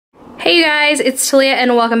Hey you guys, it's Thalia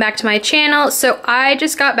and welcome back to my channel. So I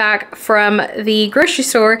just got back from the grocery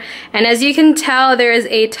store and as you can tell there is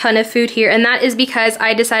a ton of food here, and that is because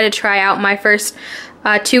I decided to try out my first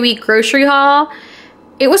 2-week grocery haul.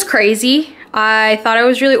 It was crazy. I thought I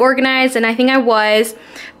was really organized and I think I was,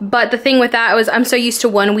 but the thing with that was I'm so used to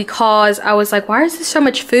 1 week hauls. I was like, why is there so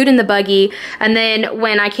much food in the buggy? And then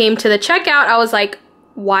when I came to the checkout I was like,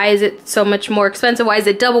 why is it so much more expensive? Why is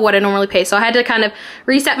it double what I normally pay? So I had to kind of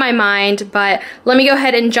reset my mind, but let me go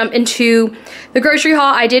ahead and jump into the grocery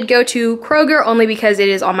haul. I did go to Kroger only because it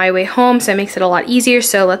is on my way home, so it makes it a lot easier.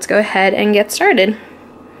 So let's go ahead and get started.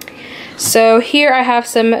 So here I have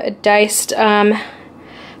some diced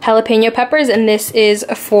jalapeno peppers, and this is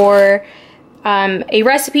for a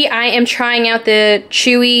recipe. I am trying out the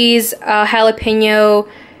Chewy's jalapeno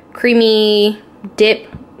creamy dip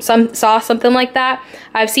sauce, something like that.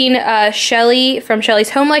 I've seen Shelly from Shelly's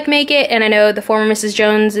Home Like make it, and I know the former Mrs.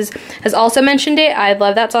 Jones has also mentioned it. I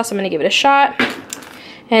love that sauce. I'm gonna give it a shot.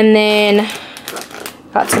 And then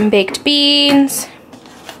got some baked beans,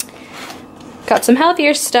 got some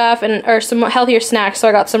healthier stuff or some healthier snacks. So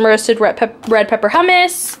I got some roasted red pepper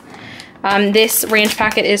hummus. This ranch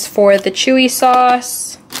packet is for the chewy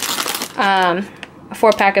sauce. A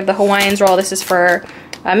 4-pack of the Hawaiian's roll. This is for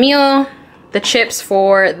a meal. The chips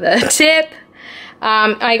for the tip.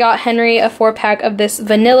 I got Henry a 4-pack of this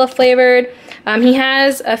vanilla flavored. He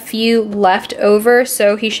has a few left over,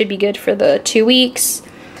 so he should be good for the 2 weeks.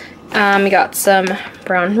 We got some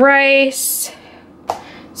brown rice,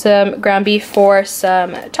 some ground beef for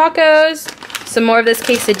some tacos, some more of this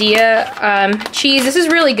quesadilla cheese. This is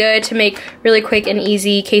really good to make really quick and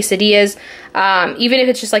easy quesadillas. Even if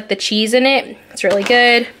it's just like the cheese in it, it's really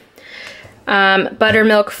good.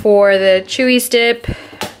 Buttermilk for the Chewy's dip,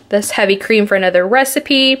 this heavy cream for another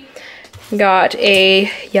recipe, got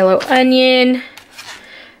a yellow onion,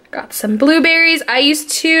 got some blueberries. I used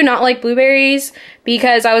to not like blueberries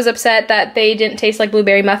because I was upset that they didn't taste like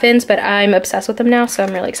blueberry muffins, but I'm obsessed with them now, so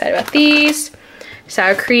I'm really excited about these.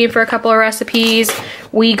 Sour cream for a couple of recipes.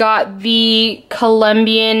 We got the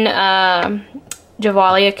Colombian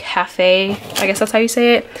Javalia Cafe, I guess that's how you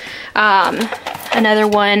say it. Another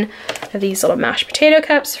one of these little mashed potato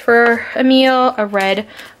cups for a meal, a red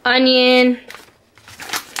onion,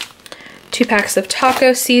 2 packs of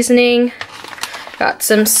taco seasoning, got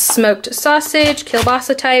some smoked sausage,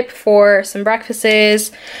 kielbasa type for some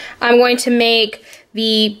breakfasts. I'm going to make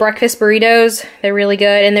the breakfast burritos. They're really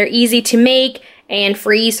good and they're easy to make and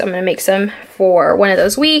free, so I'm gonna make some for one of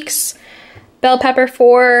those weeks. Bell pepper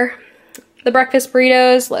for the breakfast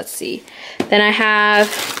burritos. Let's see. Then I have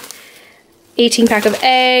 18-pack of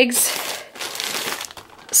eggs,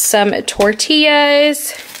 some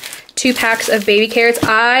tortillas, 2 packs of baby carrots.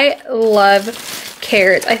 I love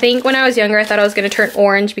carrots. I think when I was younger I thought I was going to turn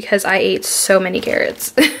orange because I ate so many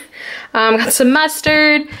carrots. Got some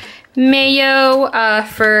mustard, mayo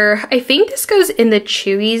for, I think this goes in the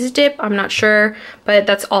Chewy's dip, I'm not sure, but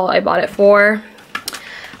that's all I bought it for.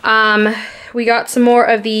 We got some more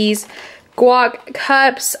of these guac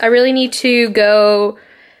cups. I really need to go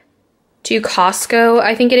to Costco,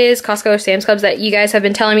 I think it is, Costco or Sam's Clubs, that you guys have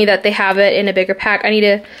been telling me that they have it in a bigger pack. I need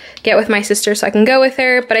to get with my sister so I can go with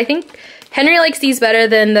her, but I think Henry likes these better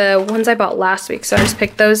than the ones I bought last week, so I just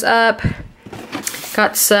picked those up.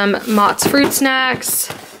 Got some Mott's fruit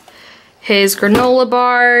snacks, his granola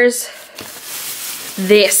bars.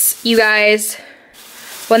 This, you guys,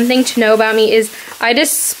 one thing to know about me is I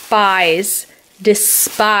despise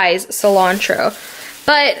cilantro.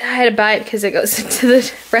 But I had to buy it because it goes into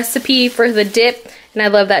the recipe for the dip, and I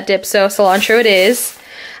love that dip, so cilantro it is.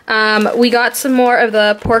 We got some more of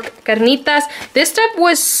the pork carnitas. This stuff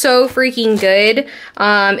was so freaking good,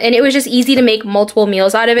 and it was just easy to make multiple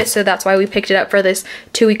meals out of it, so that's why we picked it up for this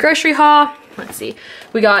 2-week grocery haul. Let's see.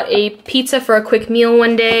 We got a pizza for a quick meal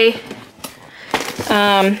one day.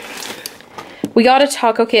 We got a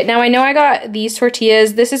taco kit. Now I know I got these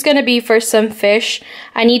tortillas. This is gonna be for some fish.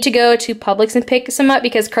 I need to go to Publix and pick some up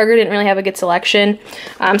because Kroger didn't really have a good selection.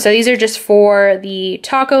 So these are just for the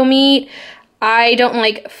taco meat. I don't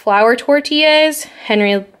like flour tortillas.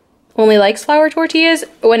 Henry only likes flour tortillas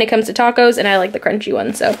when it comes to tacos, and I like the crunchy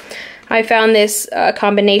ones. So I found this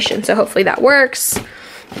combination, so hopefully that works.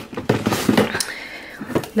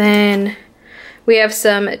 Then we have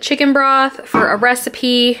some chicken broth for a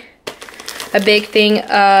recipe, a big thing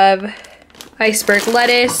of iceberg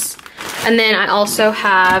lettuce, and then I also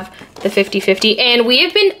have the 50-50, and we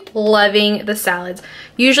have been loving the salads.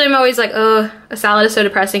 Usually I'm always like, oh, a salad is so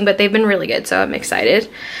depressing, but they've been really good, so I'm excited.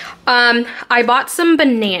 I bought some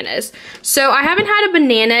bananas. So I haven't had a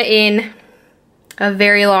banana in a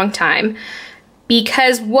very long time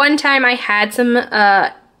because one time I had some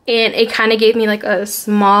and it kind of gave me like a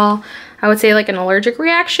small, I would say like an allergic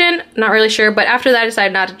reaction. Not really sure, but after that I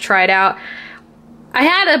decided not to try it out. I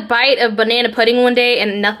had a bite of banana pudding one day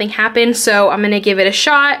and nothing happened, so I'm gonna give it a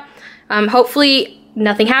shot. Hopefully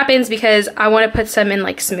nothing happens because I want to put some in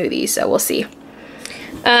like smoothies, so we'll see.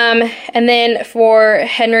 And then for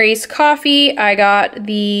Henry's coffee, I got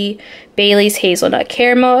the Bailey's Hazelnut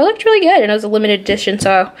Caramel. It looked really good and it was a limited edition,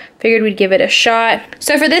 so I figured we'd give it a shot.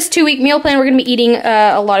 So for this 2-week meal plan, we're going to be eating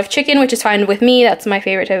a lot of chicken, which is fine with me. That's my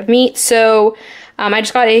favorite type of meat. So I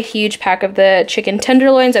just got a huge pack of the chicken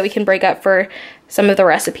tenderloins that we can break up for some of the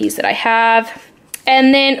recipes that I have.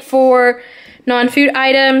 And then for non-food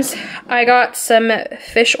items, I got some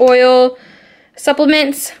fish oil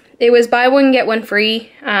supplements. It was buy one, get one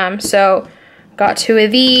free. So got 2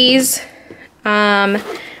 of these.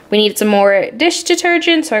 We need some more dish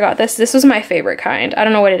detergent, so I got this. This was my favorite kind. I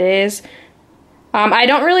don't know what it is. I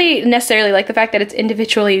don't really necessarily like the fact that it's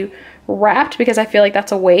individually wrapped because I feel like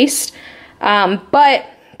that's a waste. But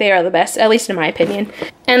they are the best, at least in my opinion.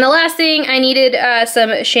 And the last thing, I needed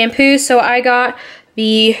some shampoo, so I got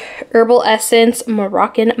the Herbal Essence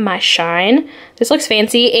Moroccan My Shine. This looks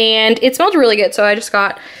fancy and it smelled really good, so I just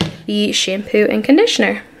got the shampoo and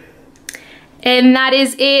conditioner. And that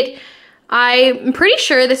is it. I'm pretty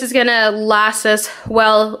sure this is gonna last us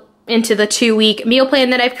well into the 2-week meal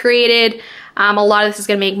plan that I've created. A lot of this is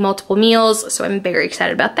gonna make multiple meals, so I'm very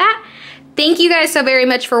excited about that. Thank you guys so very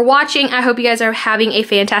much for watching. I hope you guys are having a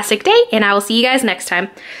fantastic day, and I will see you guys next time.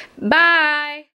 Bye!